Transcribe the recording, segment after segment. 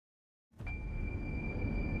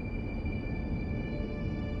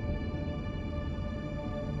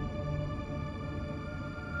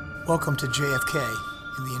Welcome to JFK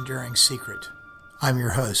and the Enduring Secret. I'm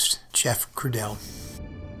your host, Jeff Crudell.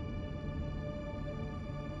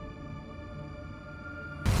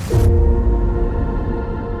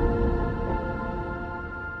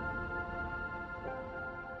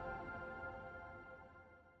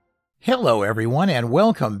 Hello, everyone, and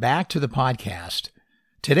welcome back to the podcast.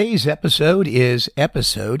 Today's episode is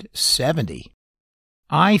episode 70.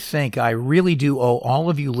 I think I really do owe all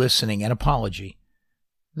of you listening an apology.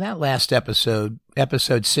 That last episode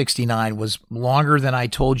 69, was longer than I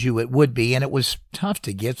told you it would be, and it was tough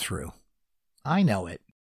to get through. I know it.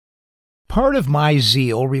 Part of my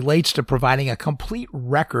zeal relates to providing a complete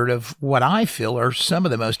record of what I feel are some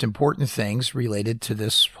of the most important things related to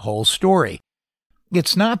this whole story.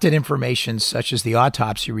 It's not that information such as the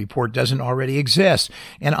autopsy report doesn't already exist,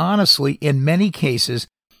 and honestly, in many cases,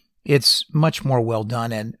 it's much more well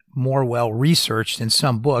done and more well researched in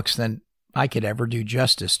some books than I could ever do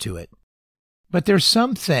justice to it. But there's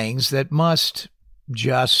some things that must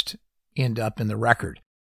just end up in the record.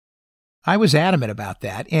 I was adamant about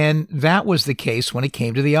that, and that was the case when it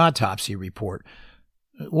came to the autopsy report.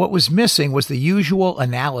 What was missing was the usual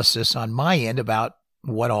analysis on my end about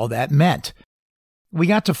what all that meant. We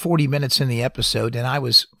got to 40 minutes in the episode, and I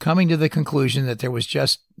was coming to the conclusion that there was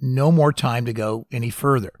just no more time to go any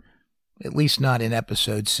further, at least not in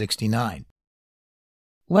episode 69.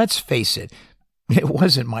 Let's face it, it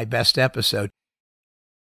wasn't my best episode.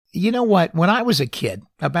 You know what? When I was a kid,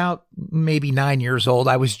 about maybe 9 years old,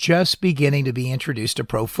 I was just beginning to be introduced to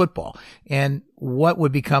pro football and what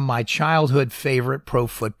would become my childhood favorite pro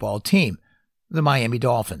football team, the Miami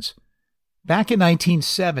Dolphins. Back in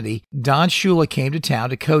 1970, Don Shula came to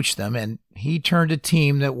town to coach them, and he turned a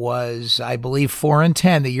team that was, I believe,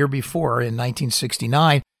 4-10 the year before in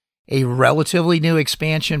 1969, a relatively new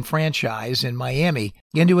expansion franchise in Miami,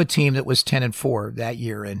 into a team that was 10-4 that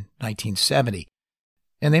year in 1970.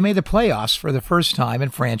 And they made the playoffs for the first time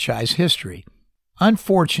in franchise history.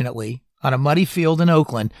 Unfortunately, on a muddy field in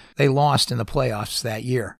Oakland, they lost in the playoffs that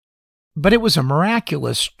year. But it was a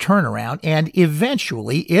miraculous turnaround, and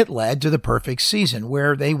eventually it led to the perfect season,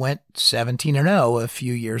 where they went 17-0 a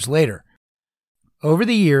few years later. Over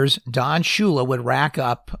the years, Don Shula would rack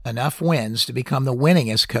up enough wins to become the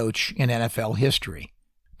winningest coach in NFL history.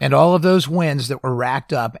 And all of those wins that were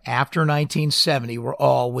racked up after 1970 were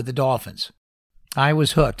all with the Dolphins. I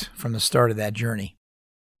was hooked from the start of that journey.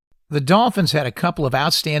 The Dolphins had a couple of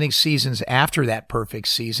outstanding seasons after that perfect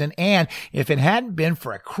season, and if it hadn't been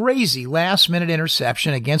for a crazy last-minute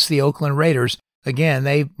interception against the Oakland Raiders, again,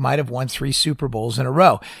 they might have won 3 Super Bowls in a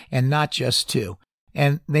row, and not just 2.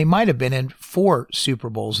 And they might have been in 4 Super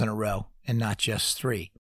Bowls in a row, and not just 3.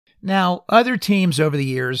 Now, other teams over the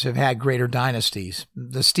years have had greater dynasties,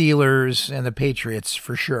 the Steelers and the Patriots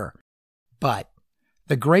for sure. But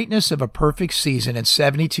the greatness of a perfect season in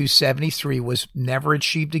 72-73 was never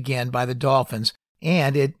achieved again by the Dolphins,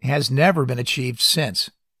 and it has never been achieved since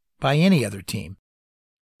by any other team.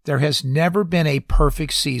 There has never been a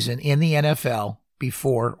perfect season in the NFL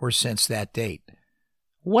before or since that date.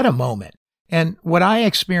 What a moment. And what I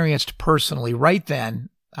experienced personally right then,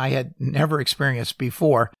 I had never experienced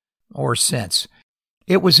before or since.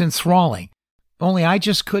 It was enthralling, only I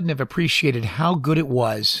just couldn't have appreciated how good it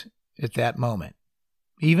was at that moment.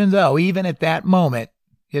 Even though, even at that moment,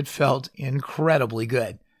 it felt incredibly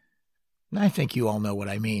good. I think you all know what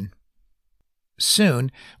I mean.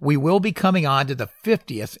 Soon, we will be coming on to the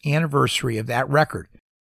 50th anniversary of that record.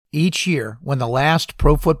 Each year, when the last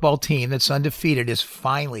pro football team that's undefeated is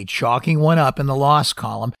finally chalking one up in the loss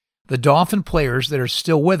column, the Dolphin players that are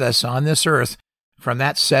still with us on this earth from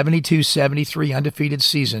that 72-73 undefeated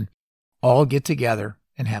season all get together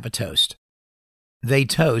and have a toast. They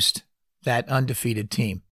toast that undefeated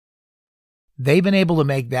team. They've been able to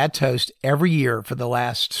make that toast every year for the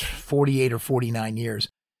last 48 or 49 years.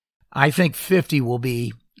 I think 50 will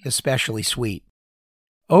be especially sweet.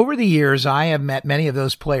 Over the years, I have met many of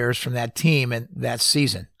those players from that team and that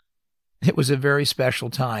season. It was a very special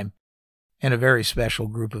time and a very special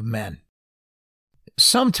group of men.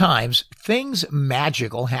 Sometimes things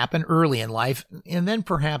magical happen early in life, and then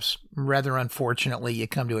perhaps, rather unfortunately, you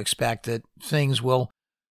come to expect that things will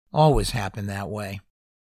always happen that way.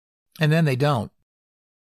 And then they don't.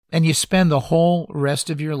 And you spend the whole rest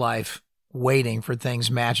of your life waiting for things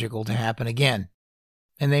magical to happen again.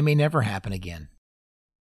 And they may never happen again.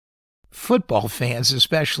 Football fans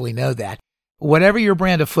especially know that. Whatever your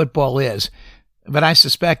brand of football is, but I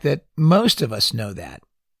suspect that most of us know that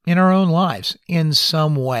in our own lives in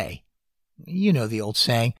some way. You know the old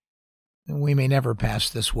saying, we may never pass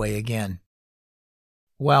this way again.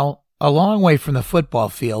 Well, a long way from the football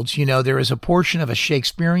fields, there is a portion of a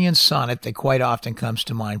Shakespearean sonnet that quite often comes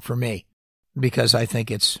to mind for me, because I think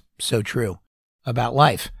it's so true about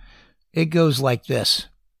life. It goes like this.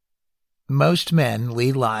 Most men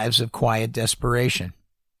lead lives of quiet desperation.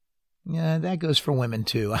 Yeah, that goes for women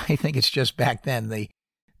too. I think it's just back then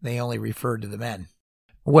they only referred to the men.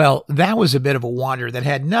 Well, that was a bit of a wander that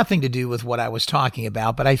had nothing to do with what I was talking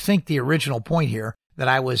about, but I think the original point here that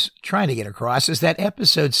I was trying to get across is that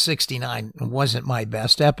episode 69 wasn't my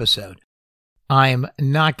best episode. I'm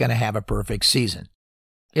not going to have a perfect season.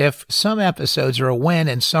 If some episodes are a win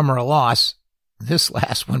and some are a loss, this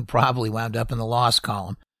last one probably wound up in the loss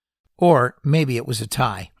column. Or maybe it was a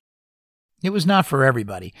tie. It was not for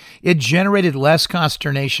everybody. It generated less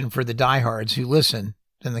consternation for the diehards who listen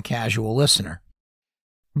than the casual listener.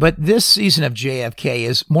 But this season of JFK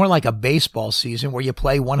is more like a baseball season where you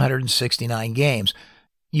play 169 games.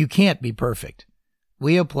 You can't be perfect.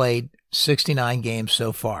 We have played 69 games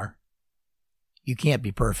so far. You can't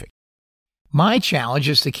be perfect. My challenge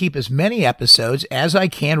is to keep as many episodes as I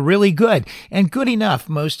can really good, and good enough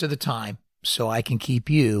most of the time, so I can keep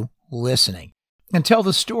you listening and tell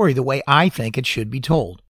the story the way I think it should be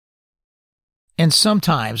told. And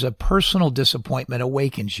sometimes a personal disappointment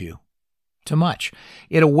awakens you to much.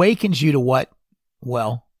 It awakens you to what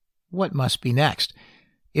must be next.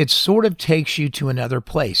 It sort of takes you to another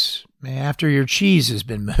place after your cheese has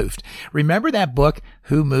been moved. Remember that book,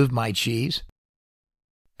 Who Moved My Cheese?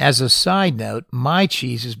 As a side note, my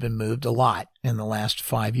cheese has been moved a lot in the last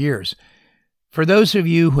 5 years. For those of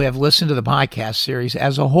you who have listened to the podcast series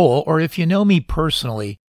as a whole, or if you know me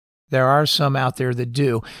personally, there are some out there that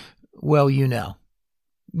do, well, you know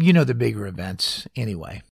the bigger events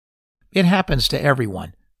anyway. It happens to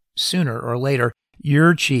everyone. Sooner or later,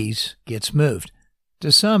 your cheese gets moved.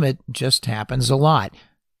 To some, it just happens a lot.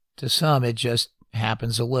 To some, it just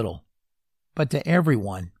happens a little. But to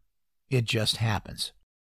everyone, it just happens.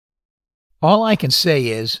 All I can say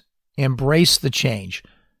is embrace the change.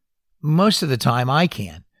 Most of the time I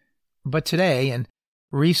can. But today, and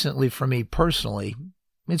recently for me personally,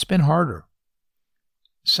 it's been harder.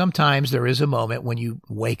 Sometimes there is a moment when you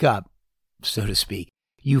wake up, so to speak.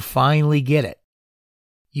 You finally get it.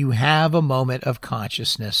 You have a moment of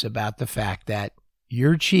consciousness about the fact that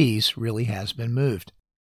your cheese really has been moved.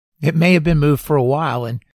 It may have been moved for a while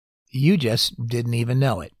and you just didn't even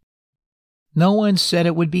know it. No one said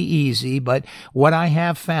it would be easy, but what I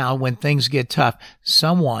have found when things get tough,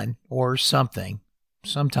 someone or something,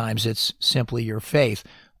 sometimes it's simply your faith,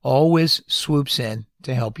 always swoops in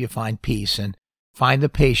to help you find peace and find the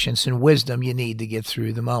patience and wisdom you need to get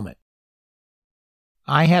through the moment.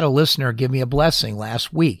 I had a listener give me a blessing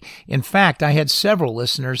last week. In fact, I had several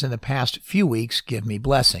listeners in the past few weeks give me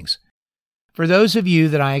blessings. For those of you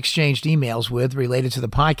that I exchanged emails with related to the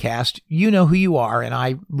podcast, you know who you are, and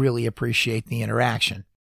I really appreciate the interaction.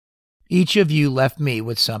 Each of you left me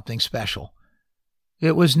with something special.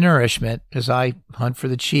 It was nourishment as I hunt for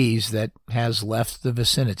the cheese that has left the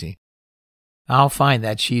vicinity. I'll find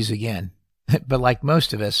that cheese again, but like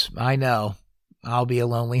most of us, I know I'll be a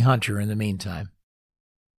lonely hunter in the meantime.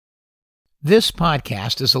 This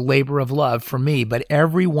podcast is a labor of love for me, but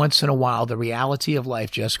every once in a while the reality of life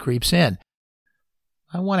just creeps in.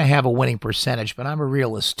 I want to have a winning percentage, but I'm a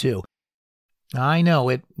realist too. I know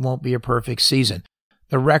it won't be a perfect season.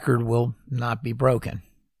 The record will not be broken.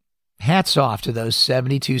 Hats off to those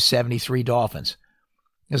 72-73 Dolphins.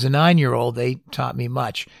 As a 9-year-old, they taught me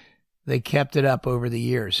much. They kept it up over the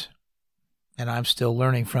years, and I'm still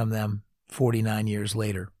learning from them 49 years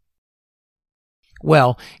later.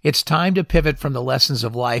 Well, it's time to pivot from the lessons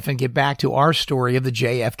of life and get back to our story of the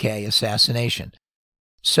JFK assassination.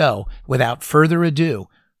 So, without further ado,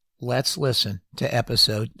 let's listen to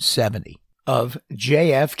episode 70 of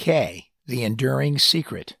JFK, The Enduring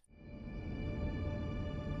Secret.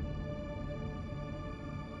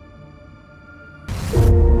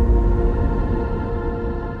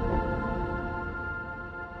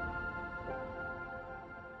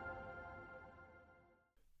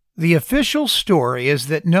 The official story is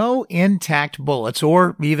that no intact bullets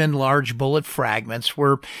or even large bullet fragments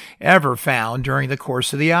were ever found during the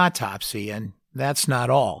course of the autopsy, and that's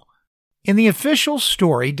not all. In the official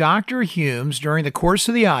story, Dr. Humes, during the course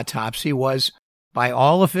of the autopsy, was, by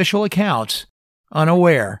all official accounts,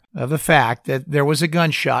 unaware of the fact that there was a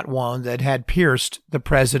gunshot wound that had pierced the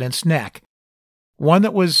president's neck, one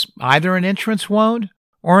that was either an entrance wound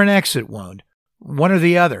or an exit wound, one or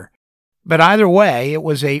the other. But either way, it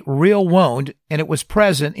was a real wound, and it was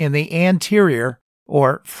present in the anterior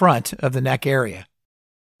or front of the neck area.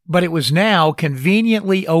 but it was now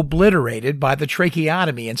conveniently obliterated by the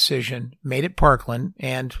tracheotomy incision made at Parkland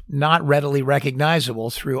and not readily recognizable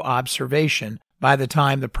through observation by the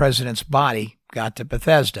time the president's body got to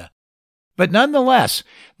Bethesda. But nonetheless,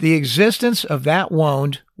 the existence of that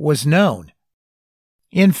wound was known.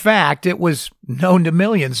 In fact, it was known to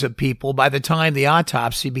millions of people by the time the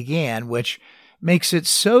autopsy began, which makes it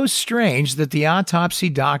so strange that the autopsy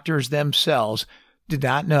doctors themselves did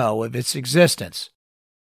not know of its existence.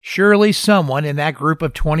 Surely someone in that group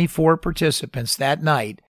of 24 participants that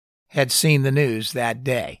night had seen the news that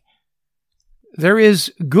day. There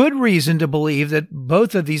is good reason to believe that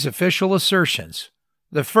both of these official assertions,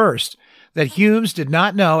 the first, that Humes did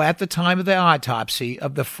not know at the time of the autopsy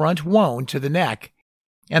of the front wound to the neck,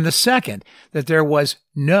 and the second, that there was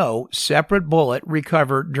no separate bullet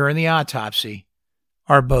recovered during the autopsy,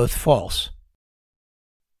 are both false.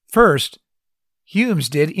 First, Humes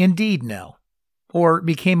did indeed know, or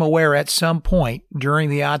became aware at some point during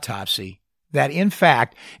the autopsy, that in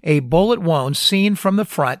fact a bullet wound seen from the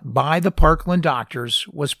front by the Parkland doctors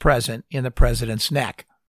was present in the president's neck.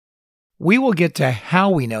 We will get to how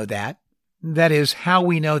we know that. That is, how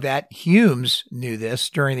we know that Humes knew this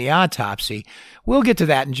during the autopsy. We'll get to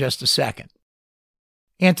that in just a second.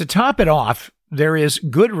 And to top it off, there is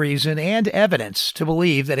good reason and evidence to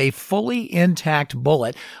believe that a fully intact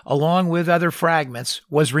bullet, along with other fragments,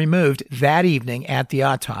 was removed that evening at the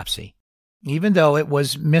autopsy, even though it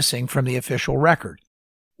was missing from the official record.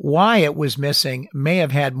 Why it was missing may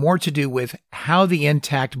have had more to do with how the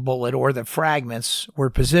intact bullet or the fragments were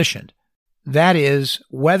positioned. That is,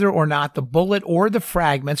 whether or not the bullet or the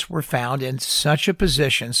fragments were found in such a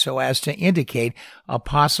position so as to indicate a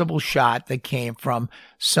possible shot that came from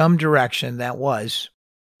some direction that was,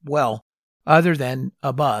 well, other than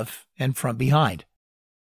above and from behind.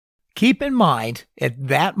 Keep in mind, at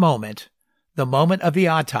that moment, the moment of the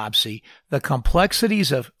autopsy, the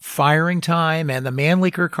complexities of firing time and the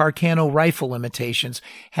Mannlicher Carcano rifle imitations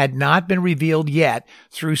had not been revealed yet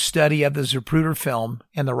through study of the Zapruder film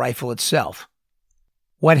and the rifle itself.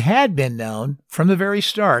 What had been known from the very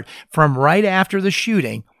start, from right after the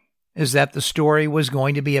shooting, is that the story was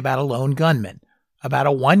going to be about a lone gunman, about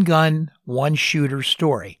a one-gun, one-shooter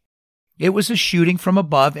story. It was a shooting from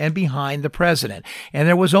above and behind the president, and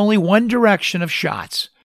there was only one direction of shots,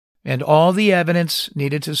 and all the evidence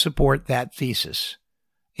needed to support that thesis.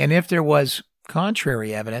 And if there was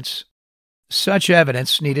contrary evidence, such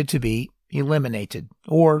evidence needed to be eliminated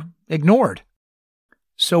or ignored.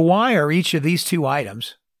 So why are each of these two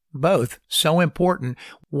items, both so important?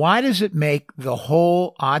 Why does it make the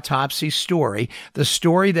whole autopsy story, the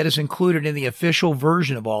story that is included in the official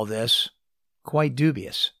version of all this, quite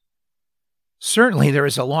dubious? Certainly, there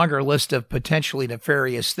is a longer list of potentially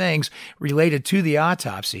nefarious things related to the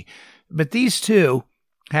autopsy, but these two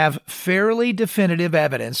have fairly definitive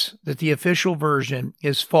evidence that the official version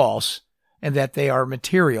is false and that they are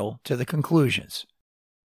material to the conclusions.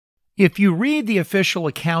 If you read the official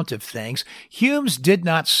account of things, Humes did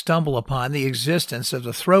not stumble upon the existence of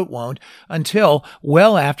the throat wound until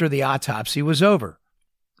well after the autopsy was over.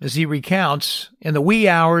 As he recounts, in the wee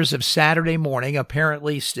hours of Saturday morning,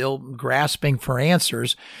 apparently still grasping for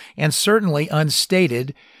answers, and certainly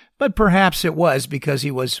unstated, but perhaps it was because he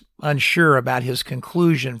was unsure about his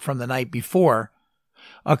conclusion from the night before,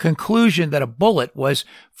 a conclusion that a bullet was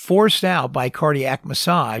forced out by cardiac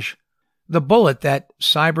massage, the bullet that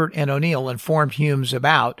Seibert and O'Neill informed Humes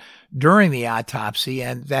about during the autopsy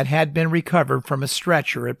and that had been recovered from a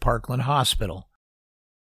stretcher at Parkland Hospital.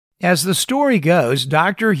 As the story goes,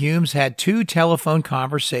 Dr. Humes had 2 telephone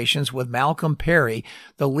conversations with Malcolm Perry,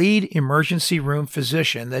 the lead emergency room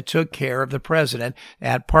physician that took care of the president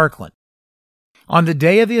at Parkland. On the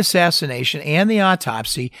day of the assassination and the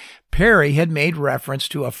autopsy, Perry had made reference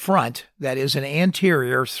to a front, that is an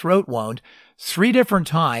anterior throat wound, 3 different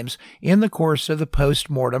times in the course of the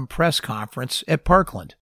post-mortem press conference at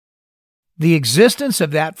Parkland. The existence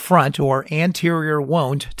of that front or anterior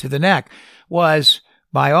wound to the neck was,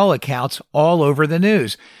 by all accounts, all over the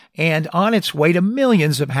news, and on its way to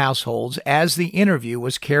millions of households as the interview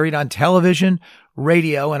was carried on television,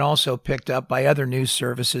 radio, and also picked up by other news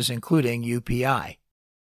services, including UPI.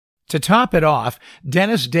 To top it off,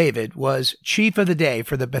 Dennis David was chief of the day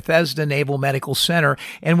for the Bethesda Naval Medical Center,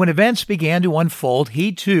 and when events began to unfold,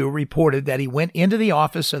 he too reported that he went into the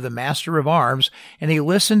office of the Master of Arms and he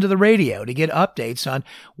listened to the radio to get updates on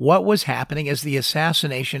what was happening as the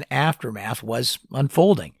assassination aftermath was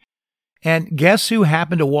unfolding. And guess who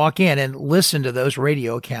happened to walk in and listen to those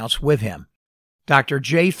radio accounts with him? Dr.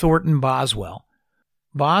 J. Thornton Boswell.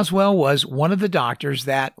 Boswell was one of the doctors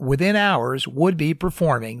that, within hours, would be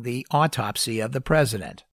performing the autopsy of the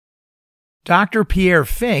president. Dr. Pierre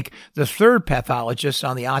Fink, the third pathologist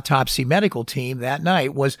on the autopsy medical team that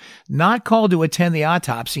night, was not called to attend the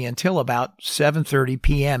autopsy until about 7:30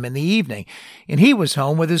 p.m. in the evening, and he was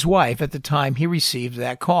home with his wife at the time he received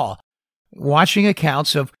that call, watching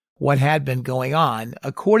accounts of what had been going on,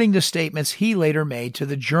 according to statements he later made to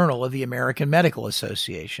the Journal of the American Medical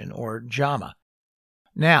Association, or JAMA.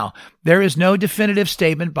 Now, there is no definitive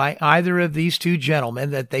statement by either of these two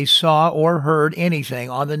gentlemen that they saw or heard anything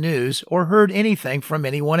on the news or heard anything from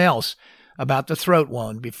anyone else about the throat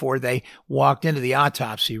wound before they walked into the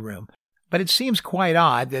autopsy room, but it seems quite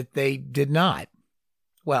odd that they did not.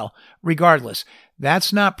 Well, regardless,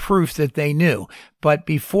 that's not proof that they knew, but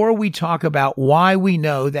before we talk about why we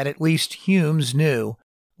know that at least Humes knew,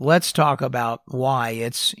 let's talk about why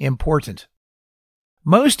it's important.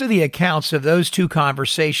 Most of the accounts of those two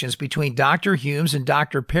conversations between Dr. Humes and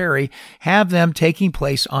Dr. Perry have them taking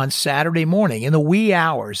place on Saturday morning in the wee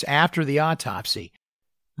hours after the autopsy.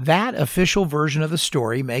 That official version of the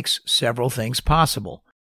story makes several things possible.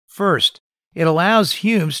 First, it allows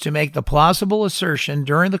Humes to make the plausible assertion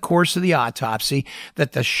during the course of the autopsy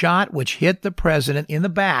that the shot which hit the president in the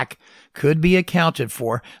back could be accounted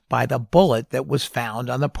for by the bullet that was found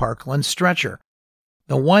on the Parkland stretcher,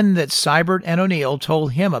 the one that Seibert and O'Neill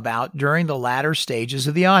told him about during the latter stages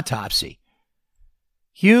of the autopsy.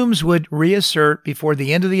 Humes would reassert before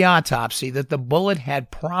the end of the autopsy that the bullet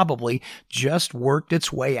had probably just worked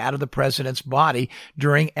its way out of the president's body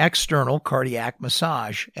during external cardiac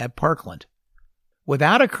massage at Parkland.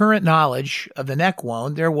 Without a current knowledge of the neck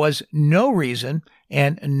wound, there was no reason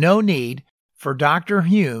and no need for Dr.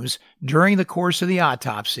 Humes during the course of the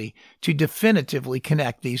autopsy to definitively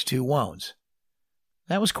connect these two wounds.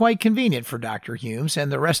 That was quite convenient for Dr. Humes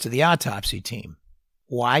and the rest of the autopsy team.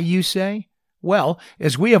 Why, you say? Well,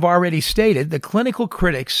 as we have already stated, the clinical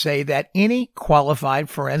critics say that any qualified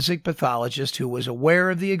forensic pathologist who was aware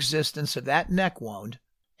of the existence of that neck wound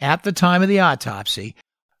at the time of the autopsy,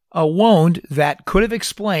 a wound that could have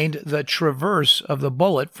explained the traverse of the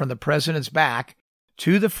bullet from the president's back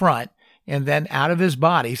to the front and then out of his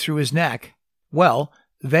body through his neck, well,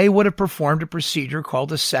 they would have performed a procedure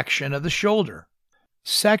called a section of the shoulder.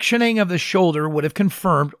 Sectioning of the shoulder would have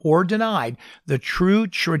confirmed or denied the true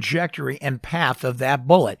trajectory and path of that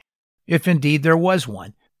bullet, if indeed there was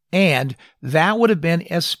one, and that would have been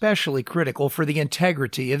especially critical for the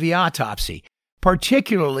integrity of the autopsy,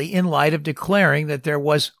 particularly in light of declaring that there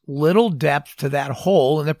was little depth to that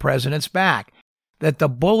hole in the president's back, that the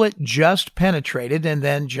bullet just penetrated and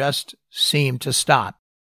then just seemed to stop.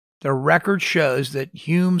 The record shows that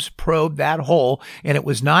Humes probed that hole, and it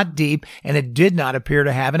was not deep, and it did not appear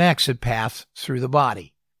to have an exit path through the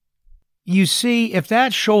body. You see, if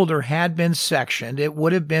that shoulder had been sectioned, it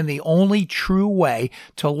would have been the only true way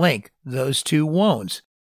to link those two wounds.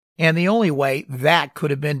 And the only way that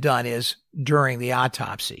could have been done is during the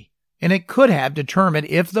autopsy. And it could have determined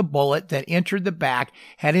if the bullet that entered the back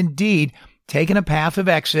had indeed taken a path of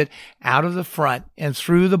exit out of the front and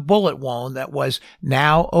through the bullet wound that was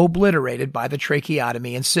now obliterated by the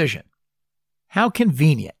tracheotomy incision. How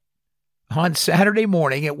convenient. On Saturday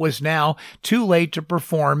morning, it was now too late to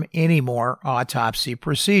perform any more autopsy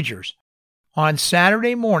procedures. On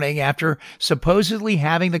Saturday morning, after supposedly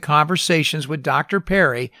having the conversations with Dr.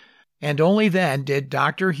 Perry, and only then did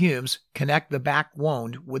Dr. Humes connect the back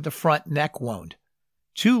wound with the front neck wound.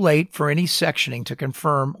 Too late for any sectioning to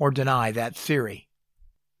confirm or deny that theory.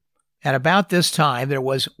 At about this time, there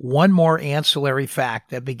was one more ancillary fact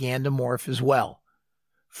that began to morph as well,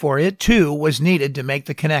 for it too was needed to make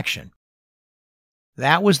the connection.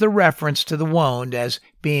 That was the reference to the wound as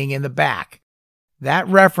being in the back. That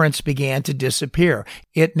reference began to disappear.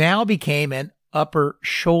 It now became an upper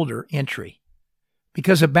shoulder entry,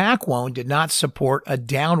 because a back wound did not support a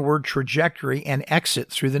downward trajectory and exit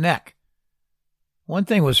through the neck. One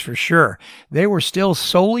thing was for sure, they were still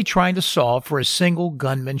solely trying to solve for a single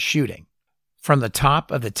gunman shooting from the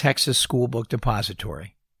top of the Texas School Book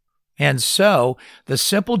Depository. And so, the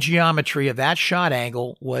simple geometry of that shot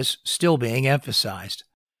angle was still being emphasized.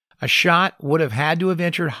 A shot would have had to have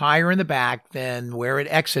entered higher in the back than where it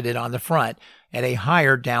exited on the front at a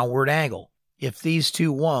higher downward angle, if these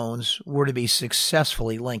two wounds were to be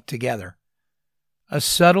successfully linked together. A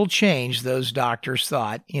subtle change, those doctors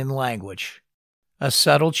thought, in language. A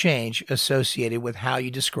subtle change associated with how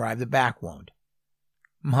you describe the back wound.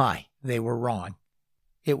 My, they were wrong.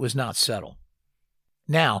 It was not subtle.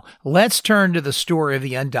 Now, let's turn to the story of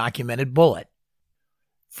the undocumented bullet.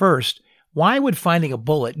 First, why would finding a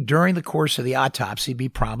bullet during the course of the autopsy be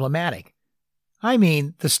problematic? I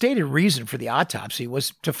mean, the stated reason for the autopsy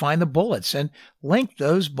was to find the bullets and link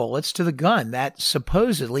those bullets to the gun that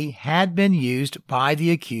supposedly had been used by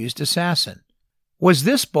the accused assassin. Was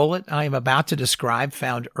this bullet I am about to describe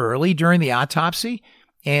found early during the autopsy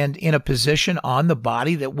and in a position on the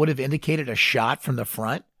body that would have indicated a shot from the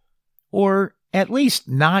front? Or at least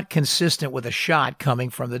not consistent with a shot coming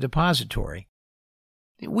from the depository?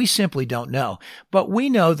 We simply don't know, but we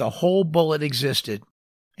know the whole bullet existed,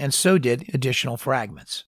 and so did additional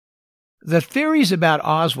fragments. The theories about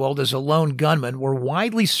Oswald as a lone gunman were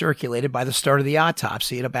widely circulated by the start of the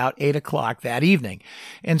autopsy at about 8 o'clock that evening.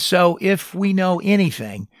 And so if we know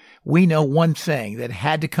anything, we know one thing that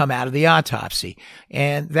had to come out of the autopsy,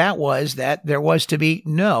 and that was that there was to be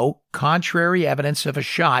no contrary evidence of a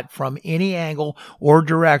shot from any angle or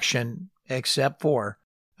direction except for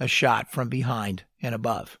a shot from behind and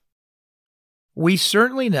above. We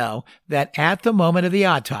certainly know that at the moment of the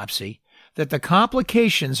autopsy, that the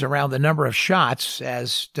complications around the number of shots,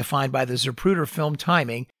 as defined by the Zapruder film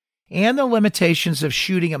timing, and the limitations of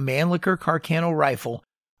shooting a Mannlicher Carcano rifle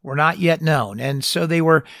were not yet known, and so they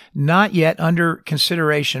were not yet under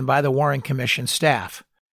consideration by the Warren Commission staff.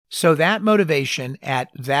 So that motivation at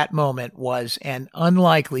that moment was an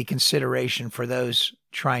unlikely consideration for those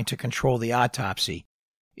trying to control the autopsy,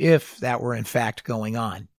 if that were in fact going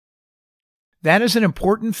on. That is an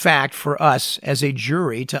important fact for us as a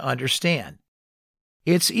jury to understand.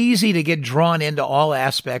 It's easy to get drawn into all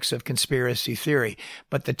aspects of conspiracy theory,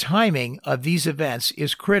 but the timing of these events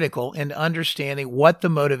is critical in understanding what the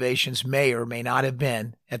motivations may or may not have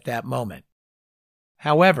been at that moment.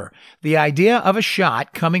 However, the idea of a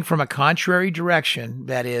shot coming from a contrary direction,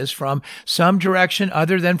 that is, from some direction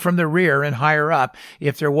other than from the rear and higher up,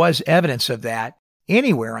 if there was evidence of that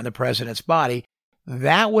anywhere on the president's body,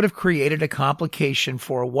 that would have created a complication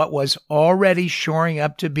for what was already shoring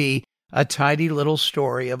up to be a tidy little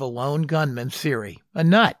story of a lone gunman theory, a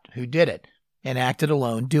nut who did it and acted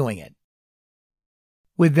alone doing it.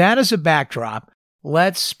 With that as a backdrop,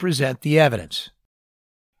 let's present the evidence.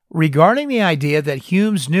 Regarding the idea that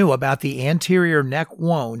Humes knew about the anterior neck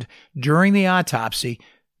wound during the autopsy,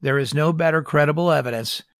 there is no better credible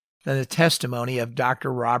evidence than the testimony of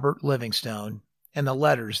Dr. Robert Livingstone and the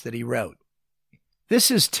letters that he wrote. This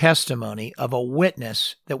is testimony of a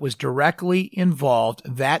witness that was directly involved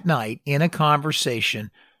that night in a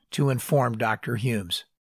conversation to inform Dr. Humes.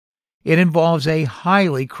 It involves a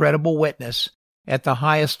highly credible witness at the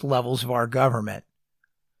highest levels of our government.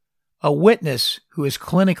 A witness who is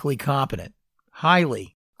clinically competent,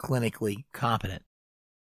 highly clinically competent.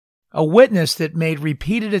 A witness that made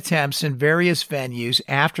repeated attempts in various venues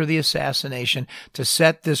after the assassination to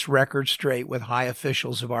set this record straight with high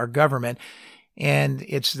officials of our government and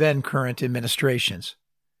its then current administrations.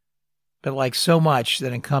 But like so much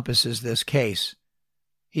that encompasses this case,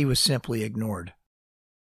 he was simply ignored.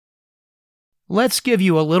 Let's give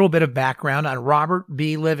you a little bit of background on Robert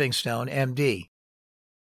B. Livingstone, M.D.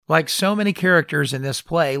 Like so many characters in this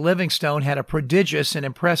play, Livingstone had a prodigious and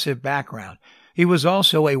impressive background. He was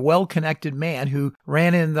also a well-connected man who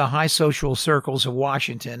ran in the high social circles of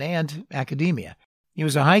Washington and academia. He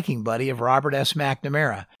was a hiking buddy of Robert S.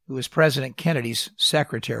 McNamara, who was President Kennedy's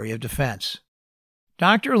Secretary of Defense.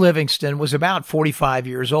 Dr. Livingstone was about 45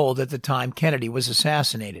 years old at the time Kennedy was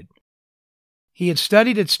assassinated. He had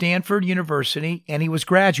studied at Stanford University, and he was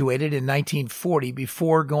graduated in 1940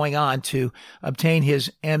 before going on to obtain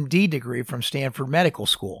his MD degree from Stanford Medical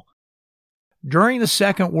School. During the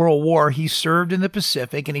Second World War, he served in the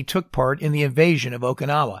Pacific, and he took part in the invasion of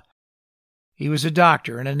Okinawa. He was a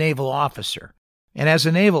doctor and a naval officer. And as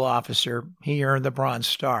a naval officer, he earned the Bronze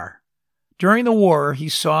Star. During the war, he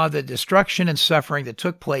saw the destruction and suffering that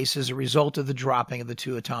took place as a result of the dropping of the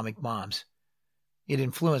 2 atomic bombs. It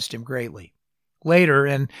influenced him greatly. Later,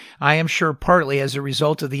 and I am sure partly as a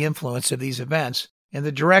result of the influence of these events and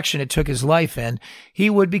the direction it took his life in, he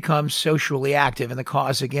would become socially active in the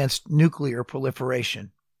cause against nuclear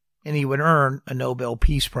proliferation, and he would earn a Nobel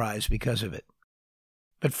Peace Prize because of it.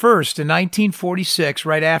 But first, in 1946,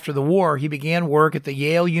 right after the war, he began work at the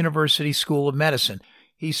Yale University School of Medicine.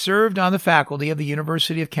 He served on the faculty of the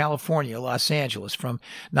University of California, Los Angeles, from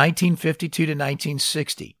 1952 to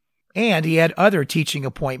 1960. And he had other teaching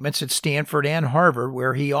appointments at Stanford and Harvard,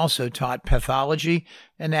 where he also taught pathology,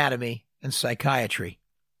 anatomy, and psychiatry.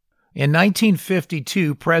 In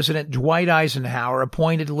 1952, President Dwight Eisenhower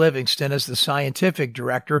appointed Livingstone as the scientific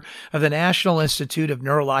director of the National Institute of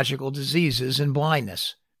Neurological Diseases and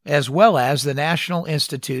Blindness, as well as the National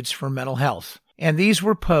Institutes for Mental Health, and these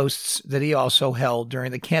were posts that he also held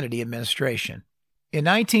during the Kennedy administration. In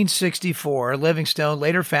 1964, Livingstone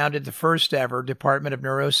later founded the first ever Department of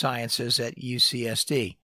Neurosciences at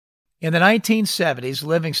UCSD. In the 1970s,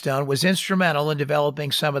 Livingstone was instrumental in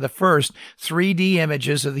developing some of the first 3D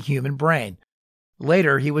images of the human brain.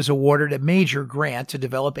 Later, he was awarded a major grant to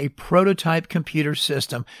develop a prototype computer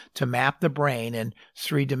system to map the brain in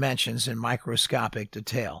 3 dimensions in microscopic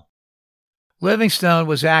detail. Livingstone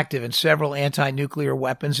was active in several anti-nuclear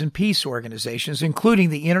weapons and peace organizations,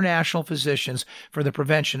 including the International Physicians for the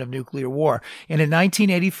Prevention of Nuclear War. And in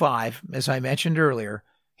 1985, as I mentioned earlier,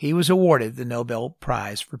 he was awarded the Nobel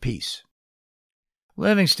Prize for Peace.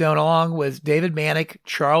 Livingstone, along with David Manock,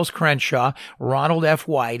 Charles Crenshaw, Ronald F.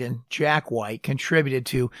 White, and Jack White, contributed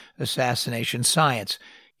to Assassination Science.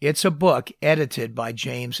 It's a book edited by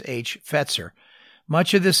James H. Fetzer.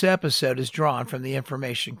 Much of this episode is drawn from the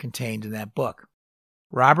information contained in that book.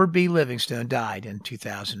 Robert B. Livingstone died in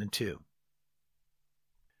 2002.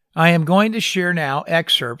 I am going to share now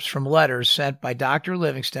excerpts from letters sent by Dr.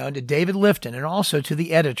 Livingstone to David Lifton and also to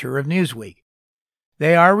the editor of Newsweek.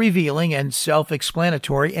 They are revealing and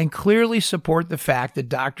self-explanatory and clearly support the fact that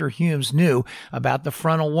Dr. Humes knew about the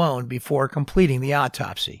frontal wound before completing the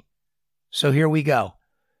autopsy. So here we go.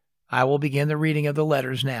 I will begin the reading of the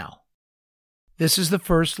letters now. This is the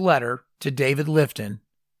first letter to David Lifton,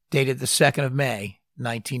 dated the 2nd of May,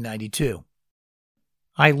 1992.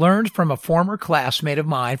 I learned from a former classmate of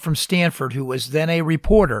mine from Stanford who was then a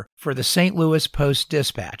reporter for the St. Louis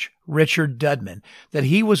Post-Dispatch, Richard Dudman, that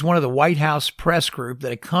he was one of the White House press group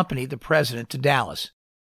that accompanied the president to Dallas.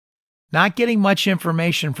 Not getting much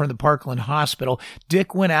information from the Parkland Hospital,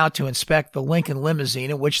 Dick went out to inspect the Lincoln limousine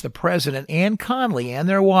in which the president and Conley and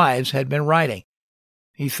their wives had been riding.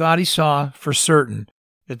 He thought he saw for certain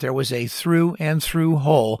that there was a through-and-through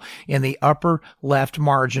hole in the upper left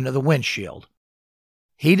margin of the windshield.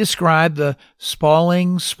 He described the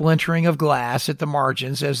spalling, splintering of glass at the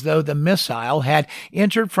margins as though the missile had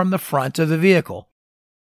entered from the front of the vehicle.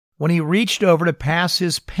 When he reached over to pass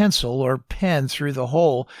his pencil or pen through the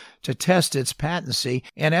hole to test its patency,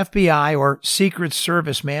 an FBI or Secret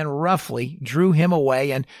Service man roughly drew him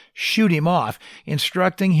away and shooed him off,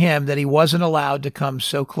 instructing him that he wasn't allowed to come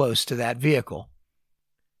so close to that vehicle.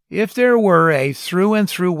 If there were a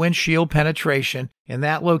through-and-through windshield penetration in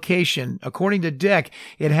that location, according to Dick,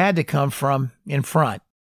 it had to come from in front.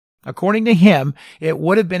 According to him, it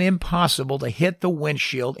would have been impossible to hit the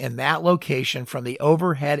windshield in that location from the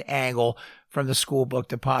overhead angle from the schoolbook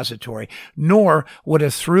depository, nor would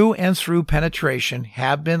a through-and-through penetration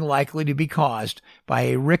have been likely to be caused by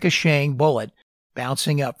a ricocheting bullet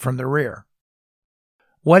bouncing up from the rear.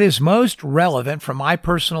 What is most relevant from my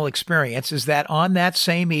personal experience is that on that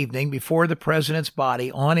same evening before the president's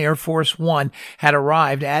body on Air Force One had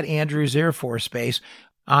arrived at Andrews Air Force Base,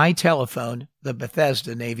 I telephoned the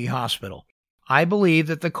Bethesda Navy Hospital. I believe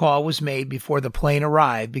that the call was made before the plane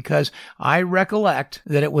arrived because I recollect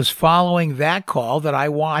that it was following that call that I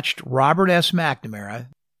watched Robert S. McNamara,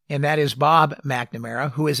 and that is Bob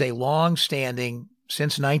McNamara, who is a long-standing,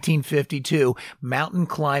 since 1952, mountain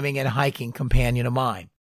climbing and hiking companion of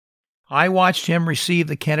mine. I watched him receive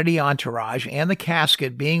the Kennedy entourage and the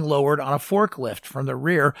casket being lowered on a forklift from the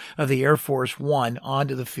rear of the Air Force One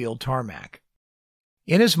onto the field tarmac.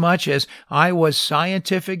 Inasmuch as I was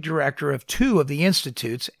scientific director of 2 of the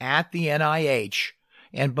institutes at the NIH,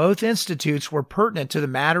 and both institutes were pertinent to the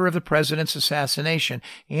matter of the president's assassination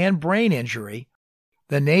and brain injury,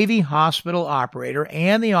 the Navy hospital operator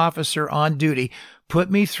and the officer on duty put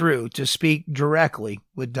me through to speak directly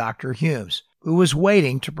with Dr. Humes, who was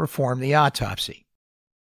waiting to perform the autopsy.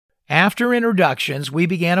 After introductions, we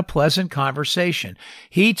began a pleasant conversation.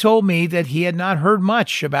 He told me that he had not heard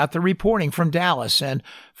much about the reporting from Dallas and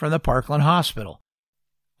from the Parkland Hospital.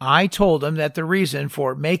 I told him that the reason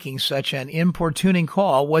for making such an importuning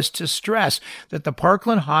call was to stress that the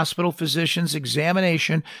Parkland Hospital physician's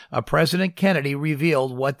examination of President Kennedy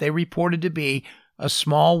revealed what they reported to be a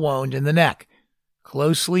small wound in the neck,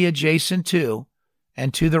 closely adjacent to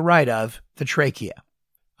and to the right of the trachea.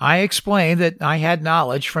 I explained that I had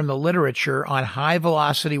knowledge from the literature on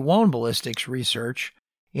high-velocity wound ballistics research,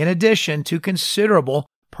 in addition to considerable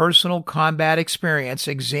personal combat experience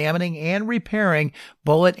examining and repairing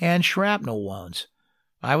bullet and shrapnel wounds.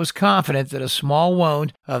 I was confident that a small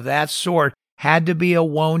wound of that sort had to be a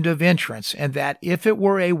wound of entrance, and that if it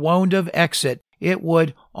were a wound of exit, it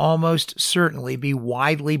would almost certainly be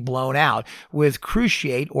widely blown out, with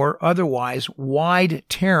cruciate or otherwise wide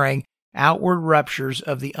tearing outward ruptures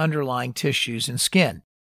of the underlying tissues and skin.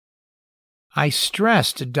 I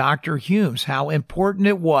stressed to Dr. Humes how important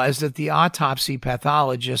it was that the autopsy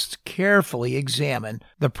pathologists carefully examine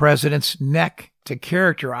the president's neck to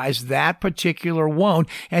characterize that particular wound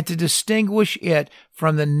and to distinguish it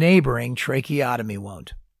from the neighboring tracheotomy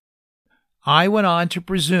wound. I went on to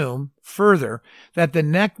presume further that the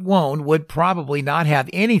neck wound would probably not have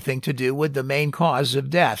anything to do with the main cause of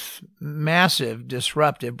death, massive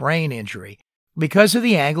disruptive brain injury, because of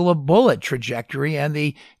the angle of bullet trajectory and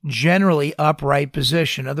the generally upright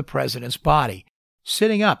position of the president's body,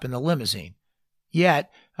 sitting up in the limousine. Yet,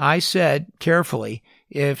 I said carefully,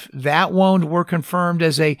 if that wound were confirmed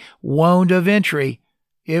as a wound of entry,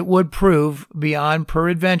 it would prove beyond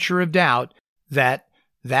peradventure of doubt that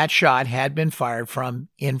shot had been fired from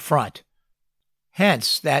in front.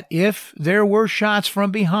 Hence, that if there were shots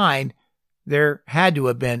from behind, there had to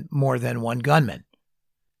have been more than one gunman.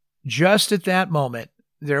 Just at that moment,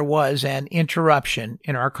 there was an interruption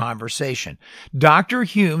in our conversation. Dr.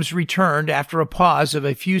 Humes returned after a pause of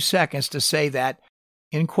a few seconds to say that,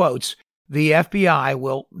 in quotes, the FBI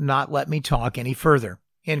will not let me talk any further,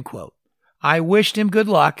 end quote. I wished him good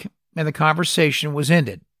luck, and the conversation was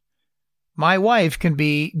ended. My wife can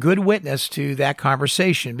be good witness to that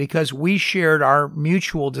conversation because we shared our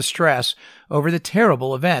mutual distress over the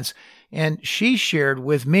terrible events, and she shared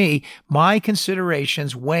with me my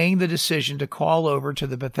considerations weighing the decision to call over to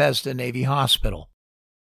the Bethesda Navy Hospital.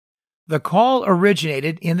 The call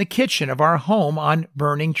originated in the kitchen of our home on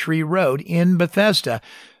Burning Tree Road in Bethesda,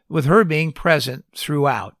 with her being present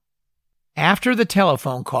throughout. After the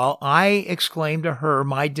telephone call, I exclaimed to her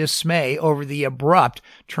my dismay over the abrupt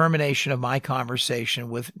termination of my conversation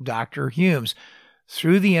with Dr. Humes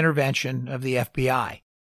through the intervention of the FBI.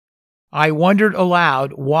 I wondered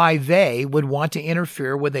aloud why they would want to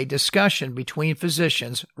interfere with a discussion between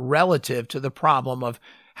physicians relative to the problem of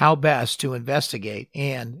how best to investigate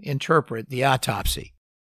and interpret the autopsy.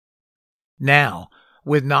 Now,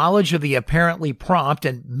 with knowledge of the apparently prompt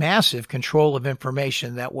and massive control of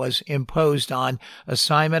information that was imposed on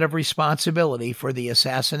assignment of responsibility for the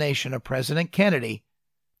assassination of President Kennedy,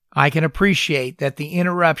 I can appreciate that the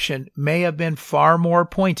interruption may have been far more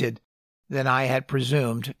pointed than I had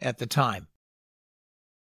presumed at the time.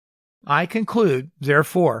 I conclude,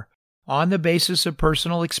 therefore, on the basis of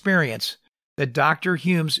personal experience, that Dr.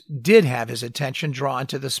 Humes did have his attention drawn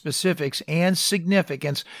to the specifics and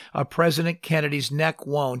significance of President Kennedy's neck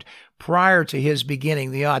wound prior to his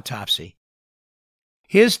beginning the autopsy.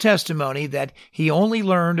 His testimony that he only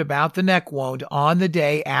learned about the neck wound on the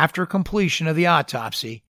day after completion of the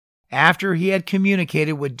autopsy, after he had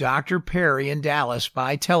communicated with Dr. Perry in Dallas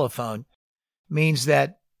by telephone, means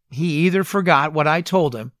that he either forgot what I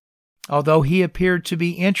told him, although he appeared to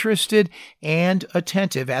be interested and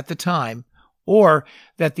attentive at the time, or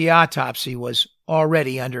that the autopsy was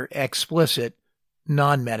already under explicit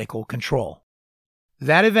non-medical control.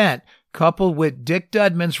 That event, coupled with Dick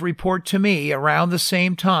Dudman's report to me around the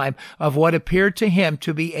same time of what appeared to him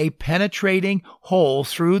to be a penetrating hole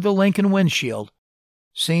through the Lincoln windshield,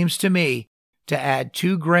 seems to me to add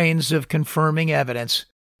 2 grains of confirming evidence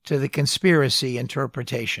to the conspiracy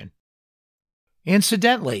interpretation.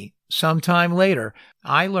 Incidentally, sometime later,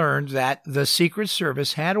 I learned that the Secret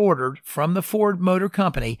Service had ordered from the Ford Motor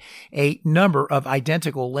Company a number of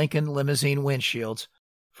identical Lincoln limousine windshields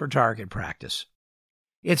for target practice.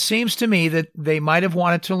 It seems to me that they might have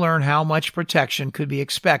wanted to learn how much protection could be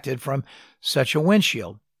expected from such a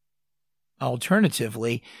windshield.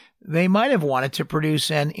 Alternatively, they might have wanted to produce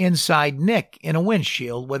an inside nick in a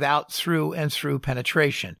windshield without through-and-through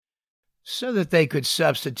penetration, so that they could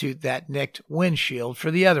substitute that nicked windshield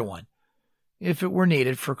for the other one, if it were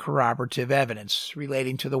needed for corroborative evidence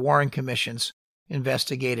relating to the Warren Commission's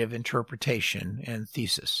investigative interpretation and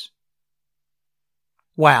thesis.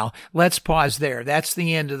 Wow, let's pause there. That's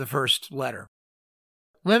the end of the first letter.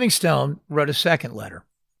 Livingstone wrote a second letter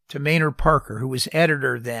to Maynard Parker, who was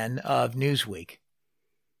editor then of Newsweek.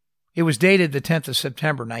 It was dated the 10th of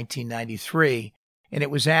September, 1993, and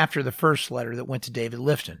it was after the first letter that went to David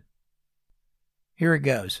Lifton. Here it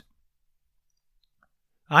goes.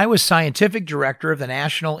 I was scientific director of the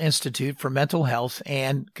National Institute for Mental Health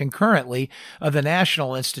and, concurrently, of the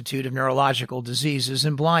National Institute of Neurological Diseases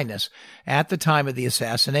and Blindness at the time of the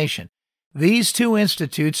assassination. These 2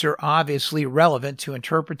 institutes are obviously relevant to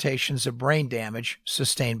interpretations of brain damage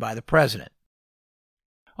sustained by the president.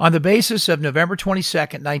 On the basis of November 22,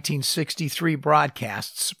 1963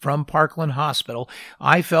 broadcasts from Parkland Hospital,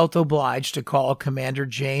 I felt obliged to call Commander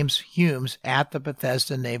James Humes at the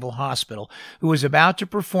Bethesda Naval Hospital, who was about to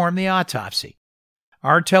perform the autopsy.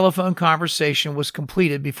 Our telephone conversation was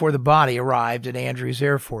completed before the body arrived at Andrews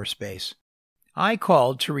Air Force Base. I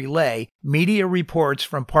called to relay media reports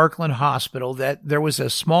from Parkland Hospital that there was a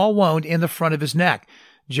small wound in the front of his neck,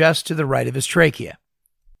 just to the right of his trachea.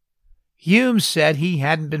 Humes said he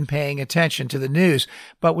hadn't been paying attention to the news,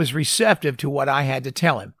 but was receptive to what I had to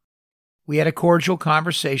tell him. We had a cordial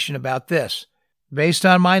conversation about this. Based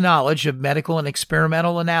on my knowledge of medical and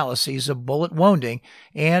experimental analyses of bullet wounding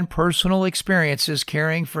and personal experiences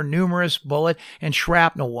caring for numerous bullet and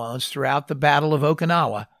shrapnel wounds throughout the Battle of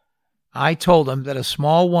Okinawa, I told him that a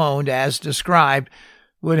small wound, as described,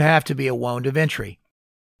 would have to be a wound of entry.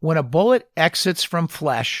 When a bullet exits from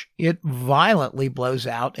flesh, it violently blows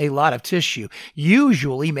out a lot of tissue,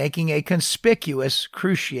 usually making a conspicuous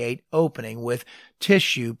cruciate opening with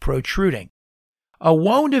tissue protruding. A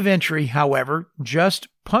wound of entry, however, just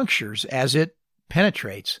punctures as it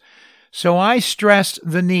penetrates. So I stressed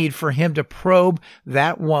the need for him to probe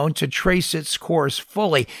that wound to trace its course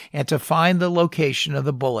fully and to find the location of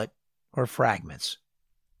the bullet or fragments.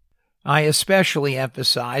 I especially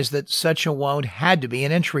emphasized that such a wound had to be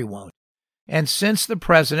an entry wound. And since the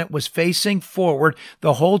president was facing forward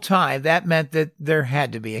the whole time, that meant that there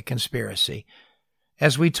had to be a conspiracy.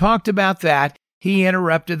 As we talked about that, he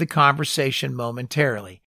interrupted the conversation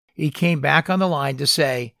momentarily. He came back on the line to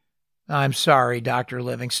say, "I'm sorry, Dr.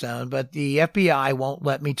 Livingstone, but the FBI won't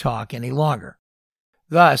let me talk any longer."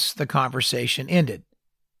 Thus, the conversation ended.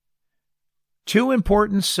 Two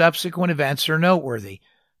important subsequent events are noteworthy.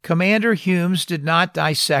 Commander Humes did not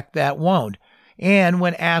dissect that wound, and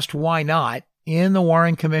when asked why not, in the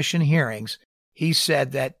Warren Commission hearings, he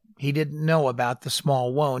said that he didn't know about the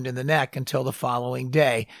small wound in the neck until the following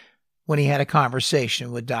day, when he had a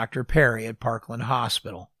conversation with Dr. Perry at Parkland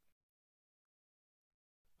Hospital.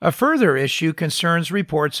 A further issue concerns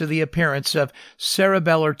reports of the appearance of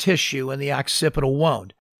cerebellar tissue in the occipital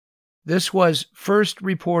wound. This was first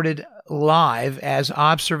reported live as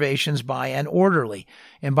observations by an orderly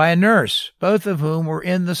and by a nurse, both of whom were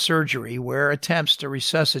in the surgery where attempts to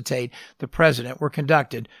resuscitate the president were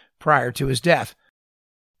conducted prior to his death.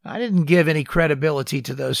 I didn't give any credibility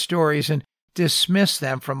to those stories and dismissed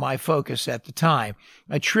them from my focus at the time,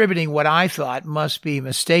 attributing what I thought must be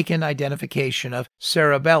mistaken identification of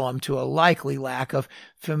cerebellum to a likely lack of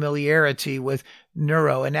familiarity with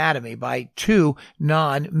neuroanatomy by two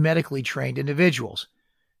non-medically trained individuals.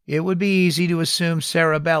 It would be easy to assume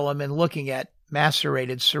cerebellum in looking at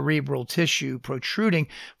macerated cerebral tissue protruding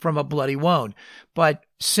from a bloody wound. But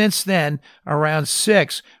since then, around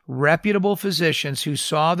 6 reputable physicians who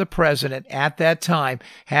saw the president at that time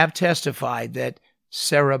have testified that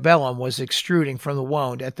cerebellum was extruding from the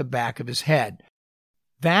wound at the back of his head.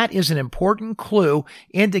 That is an important clue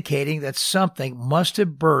indicating that something must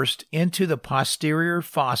have burst into the posterior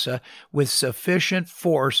fossa with sufficient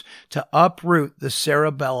force to uproot the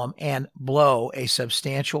cerebellum and blow a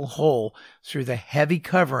substantial hole through the heavy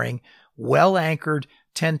covering, well-anchored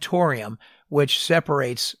tentorium which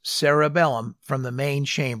separates cerebellum from the main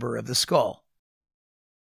chamber of the skull.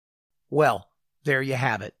 Well, there you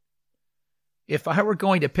have it. If I were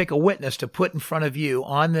going to pick a witness to put in front of you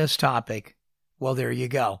on this topic, well, there you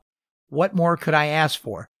go. What more could I ask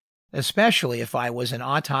for, especially if I was an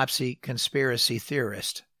autopsy conspiracy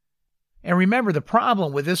theorist? And remember, the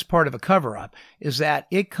problem with this part of a cover-up is that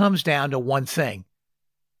it comes down to one thing.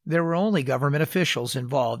 There were only government officials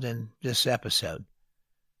involved in this episode.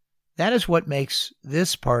 That is what makes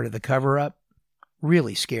this part of the cover-up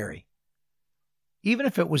really scary. Even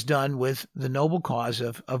if it was done with the noble cause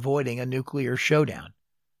of avoiding a nuclear showdown.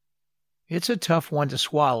 It's a tough one to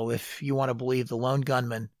swallow if you want to believe the lone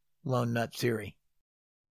gunman, lone nut theory.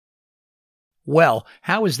 Well,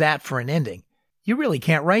 how is that for an ending? You really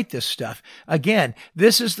can't write this stuff. Again,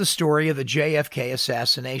 this is the story of the JFK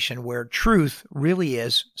assassination where truth really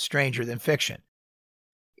is stranger than fiction.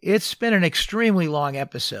 It's been an extremely long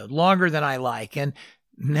episode, longer than I like, and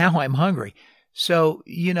now I'm hungry. So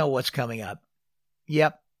you know what's coming up.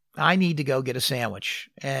 Yep. I need to go get a sandwich,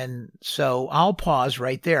 and so I'll pause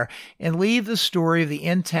right there and leave the story of the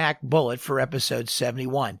intact bullet for episode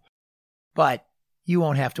 71. But you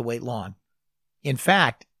won't have to wait long. In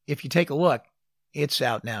fact, if you take a look, it's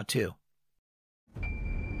out now too.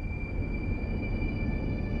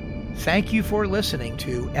 Thank you for listening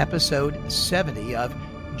to episode 70 of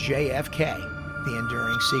JFK, The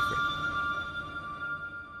Enduring Secret.